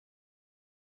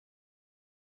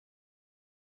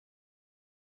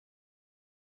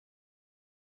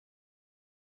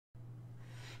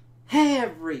Hey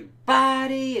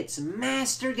everybody, it's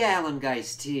Master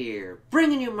Gallengeist here,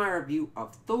 bringing you my review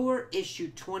of Thor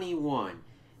issue 21.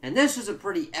 And this is a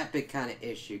pretty epic kind of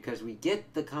issue, because we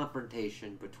get the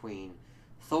confrontation between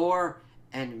Thor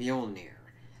and Mjolnir.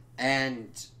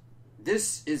 And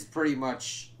this is pretty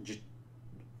much just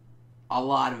a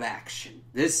lot of action.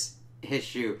 This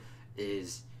issue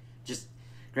is just,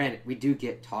 granted, we do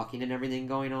get talking and everything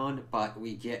going on, but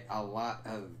we get a lot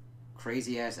of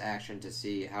crazy-ass action to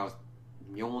see how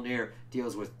Mjolnir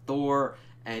deals with Thor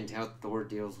and how Thor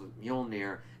deals with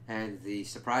Mjolnir, and the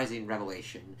surprising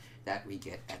revelation that we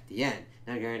get at the end.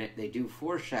 Now, granted, they do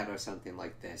foreshadow something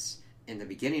like this in the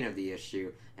beginning of the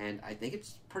issue, and I think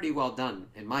it's pretty well done,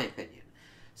 in my opinion.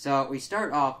 So, we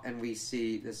start off and we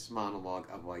see this monologue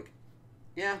of like,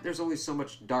 yeah, there's only so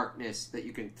much darkness that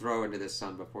you can throw into the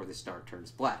sun before the star turns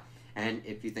black. And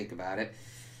if you think about it,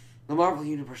 the Marvel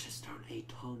Universe has thrown a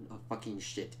ton of fucking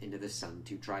shit into the sun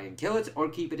to try and kill it or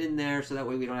keep it in there so that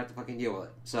way we don't have to fucking deal with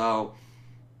it. So,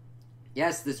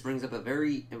 yes, this brings up a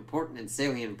very important and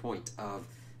salient point of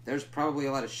there's probably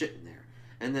a lot of shit in there.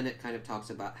 And then it kind of talks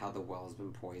about how the well has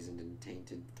been poisoned and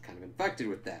tainted, kind of infected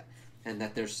with that. And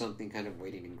that there's something kind of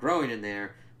waiting and growing in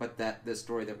there, but that the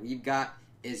story that we've got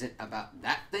isn't about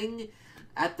that thing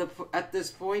at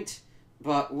this point,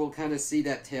 but we'll kind of see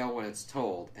that tale when it's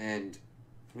told. And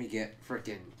we get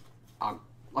frickin',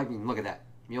 look at that.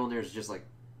 Mjolnir's just like,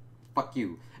 fuck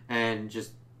you, and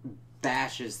just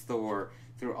bashes Thor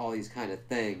through all these kind of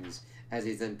things as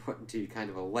he's then put into kind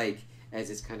of a lake as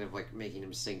it's kind of like making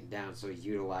him sink down, so he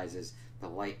utilizes the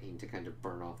lightning to kind of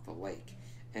burn off the lake.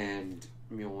 And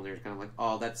Mjolnir's kind of like,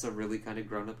 oh, that's a really kind of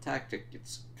grown-up tactic.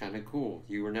 It's kind of cool.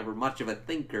 You were never much of a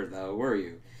thinker, though, were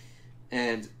you?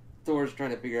 And Thor's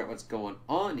trying to figure out what's going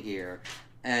on here,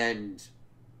 and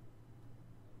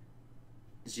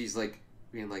she's like,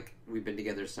 being like, we've been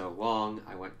together so long,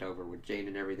 I went over with Jane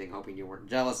and everything, hoping you weren't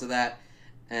jealous of that.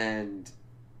 And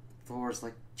Thor's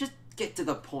like, just get to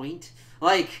the point.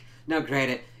 Like, now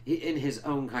granted, in his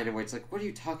own kind of way, it's like, what are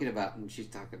you talking about? And she's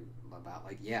talking about,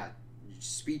 like, yeah,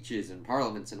 speeches and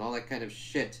parliaments and all that kind of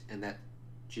shit, and that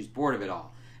she's bored of it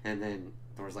all. And then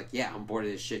Thor's like, yeah, I'm bored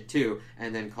of this shit too,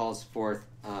 and then calls forth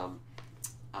a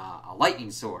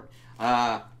lightning sword.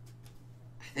 I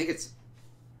think it's...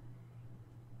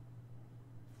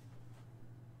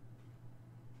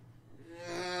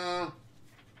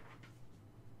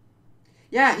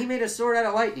 yeah, he made a sword out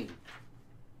of lightning.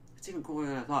 It's even cooler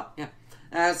than I thought.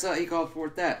 Yeah. So he called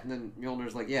forth that. And then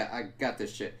Mjolnir's like, yeah, I got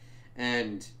this shit.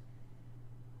 And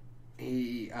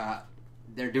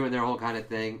they're doing their whole kind of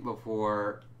thing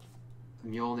before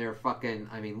Mjolnir fucking,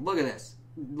 I mean, look at this.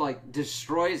 Like,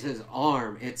 destroys his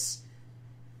arm. It's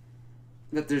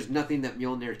that there's nothing that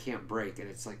Mjolnir can't break. And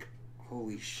it's like,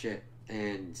 holy shit.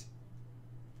 And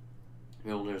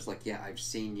Mjolnir's like, yeah, I've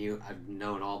seen you. I've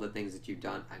known all the things that you've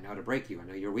done. I know how to break you. I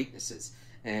know your weaknesses.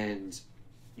 And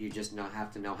you just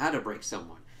have to know how to break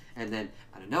someone. And then,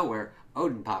 out of nowhere,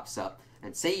 Odin pops up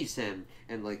and saves him.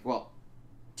 And, like, well,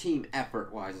 team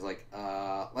effort-wise, is like,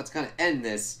 let's kind of end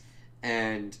this.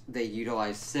 And they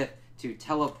utilize Sif to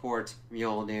teleport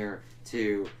Mjolnir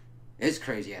to his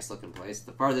crazy-ass looking place,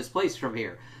 the farthest place from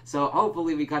here. So,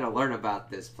 hopefully, we kind of learn about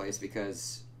this place,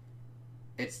 because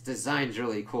its design's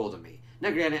really cool to me. Now,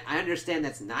 granted, I understand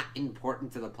that's not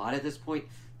important to the plot at this point.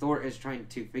 Thor is trying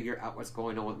to figure out what's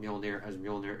going on with Mjolnir, as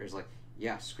Mjolnir is like,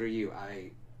 yeah, screw you. I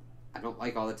don't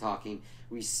like all the talking.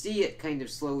 We see it kind of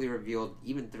slowly revealed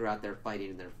even throughout their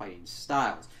fighting and their fighting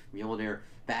styles. Mjolnir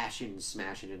bashing and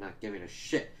smashing and not giving a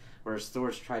shit, whereas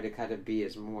Thor's trying to kind of be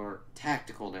as more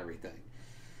tactical and everything.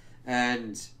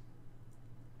 And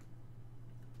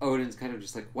Odin's kind of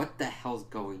just like, what the hell's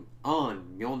going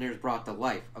on? Mjolnir's brought to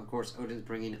life. Of course, Odin's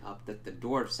bringing up that the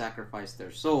dwarves sacrificed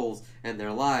their souls and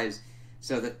their lives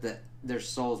so that their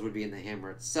souls would be in the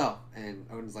hammer itself. And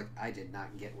Odin's like, I did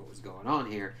not get what was going on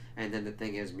here. And then the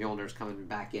thing is, Mjolnir's coming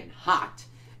back in hot,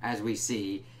 as we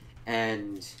see,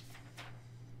 and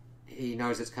he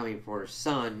knows it's coming for his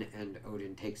son, and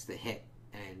Odin takes the hit,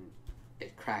 and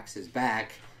it cracks his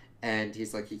back, and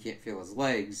he's like, he can't feel his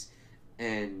legs,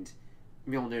 and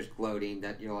Mjolnir's gloating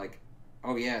that you're like,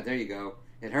 oh yeah, there you go.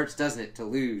 It hurts, doesn't it, to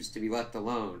lose, to be left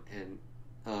alone? And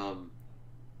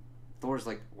Thor's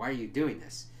like, why are you doing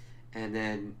this? And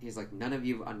then he's like, none of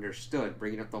you understood,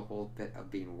 bringing up the whole bit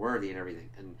of being worthy and everything,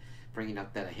 and bringing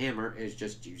up that a hammer is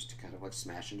just used to kind of like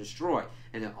smash and destroy,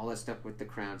 and then all that stuff with the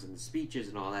crowns and the speeches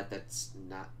and all that, that's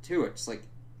not to it. It's like,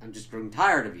 I'm just growing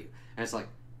tired of you. And it's like,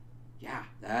 yeah,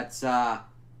 that's I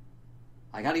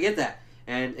gotta get that.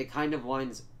 And it kind of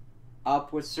lines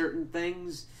up with certain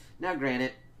things. Now,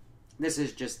 granted, this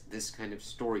is just this kind of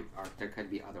story arc. There could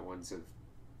be other ones of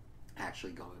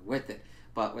actually going with it.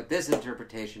 But with this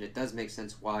interpretation, it does make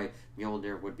sense why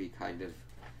Mjolnir would be kind of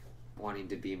wanting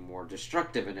to be more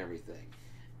destructive and everything.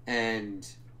 And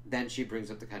then she brings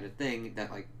up the kind of thing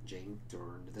that, like, Jane threw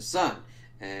her into the sun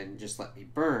and just let me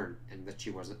burn, and that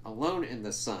she wasn't alone in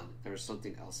the sun. There was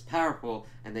something else powerful,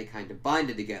 and they kind of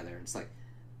binded together. It's like,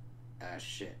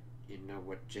 shit, you know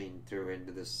what Jane threw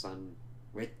into the sun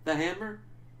with the hammer?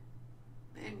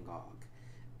 Mangog.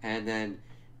 And then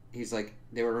he's like,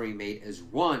 they were remade as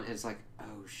one, and it's like,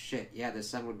 oh shit, yeah, the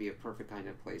sun would be a perfect kind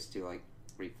of place to, like,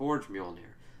 reforge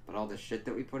Mjolnir. But all the shit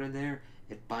that we put in there,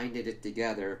 it binded it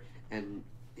together, and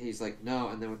he's like, no,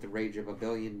 and then with the rage of a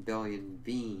billion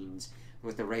beings,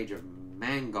 with the rage of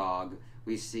Mangog,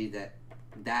 we see that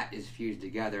that is fused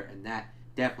together, and that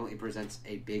definitely presents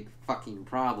a big fucking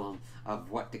problem of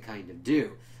what to kind of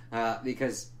do.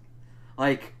 Because,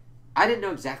 like, I didn't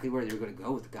know exactly where they were going to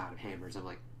go with the God of Hammers. I'm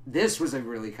like, this was a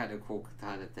really kind of cool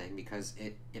kind of thing, because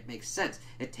it makes sense.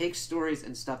 It takes stories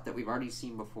and stuff that we've already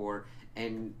seen before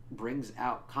and brings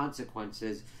out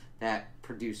consequences that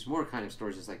produce more kind of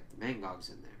stories. It's like the Mangog's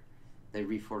in there. They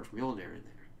reforge Mjolnir in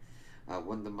there.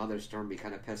 Wouldn't the Mother Storm be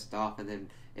kind of pissed off? And then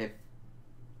if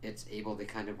it's able to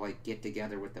kind of like get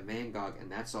together with the Mangog, and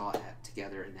that's all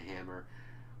together in the hammer,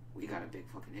 we got a big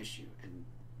fucking issue. And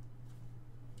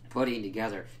putting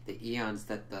together the eons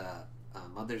that the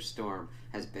Mother Storm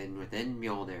has been within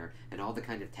Mjolnir, and all the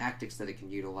kind of tactics that it can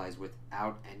utilize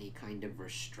without any kind of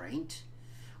restraint,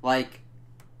 like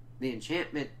the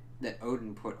enchantment that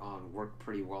Odin put on worked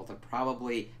pretty well to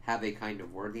probably have a kind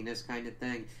of worthiness kind of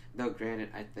thing. Though granted,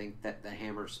 I think that the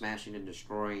hammer smashing and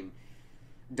destroying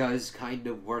does kind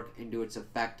of work into its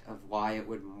effect of why it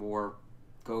would more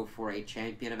go for a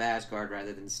champion of Asgard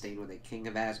rather than staying with a king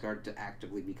of Asgard to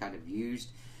actively be kind of used.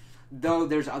 Though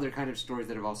there's other kind of stories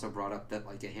that have also brought up that,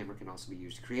 like, a hammer can also be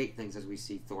used to create things, as we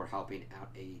see Thor helping out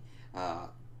a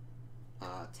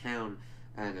town,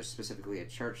 and there's specifically a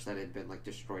church that had been, like,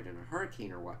 destroyed in a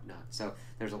hurricane or whatnot. So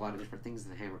there's a lot of different things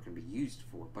that the hammer can be used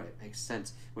for, but it makes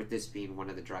sense with this being one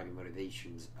of the driving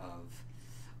motivations of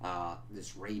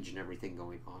this rage and everything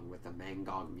going on with the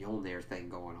Mangog Mjolnir thing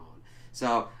going on.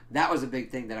 So that was a big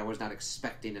thing that I was not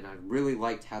expecting, and I really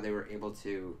liked how they were able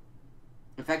to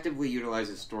effectively utilize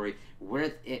the story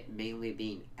with it mainly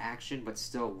being action, but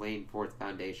still laying forth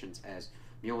foundations as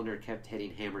Mjolnir kept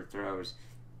hitting hammer throws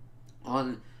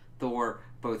on Thor,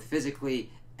 both physically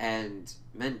and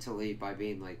mentally, by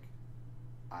being like,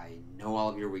 I know all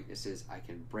of your weaknesses, I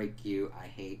can break you, I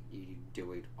hate you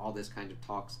doing all this kind of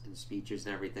talks and speeches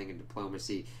and everything and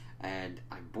diplomacy, and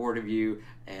I'm bored of you,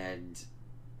 and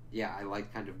yeah, I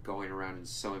like kind of going around and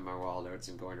sowing my wild oats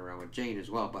and going around with Jane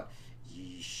as well, but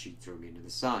she threw me into the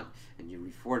sun, and you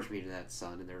reforged me into that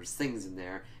sun, and there was things in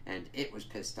there, and it was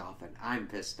pissed off, and I'm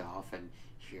pissed off, and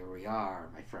here we are,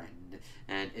 my friend.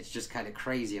 And it's just kind of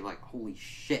crazy. I'm like, holy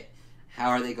shit, how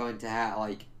are they going to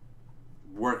like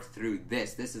work through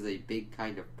this? This is a big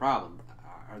kind of problem.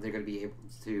 Are they going to be able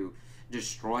to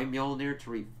destroy Mjolnir to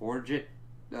reforge it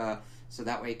so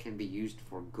that way it can be used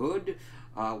for good?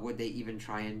 Would they even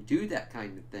try and do that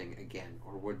kind of thing again?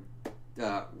 Or would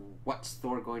what's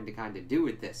Thor going to kind of do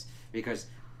with this? Because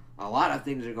a lot of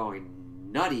things are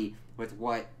going nutty with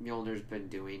what Mjolnir's been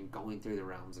doing, going through the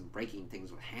realms and breaking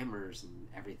things with hammers and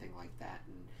everything like that.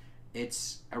 And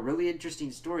it's a really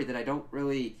interesting story that I don't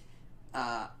really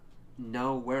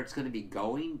know where it's going to be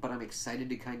going, but I'm excited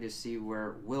to kind of see where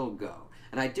it will go.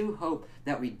 And I do hope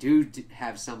that we do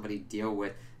have somebody deal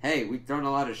with, hey, we've thrown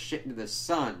a lot of shit into the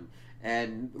sun,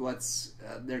 and let's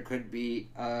there could be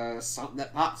something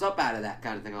that pops up out of that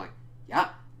kind of thing. I'm like, yeah,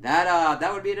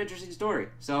 that would be an interesting story.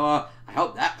 So I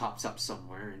hope that pops up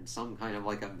somewhere in some kind of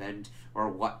like event or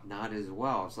whatnot as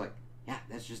well. It's like, yeah,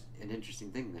 that's just an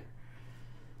interesting thing there.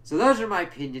 So those are my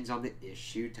opinions on the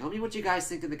issue. Tell me what you guys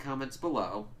think in the comments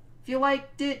below. If you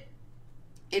liked it,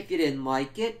 if you didn't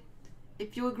like it,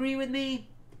 if you agree with me,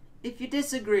 if you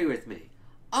disagree with me.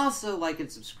 Also like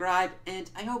and subscribe,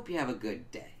 and I hope you have a good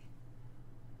day.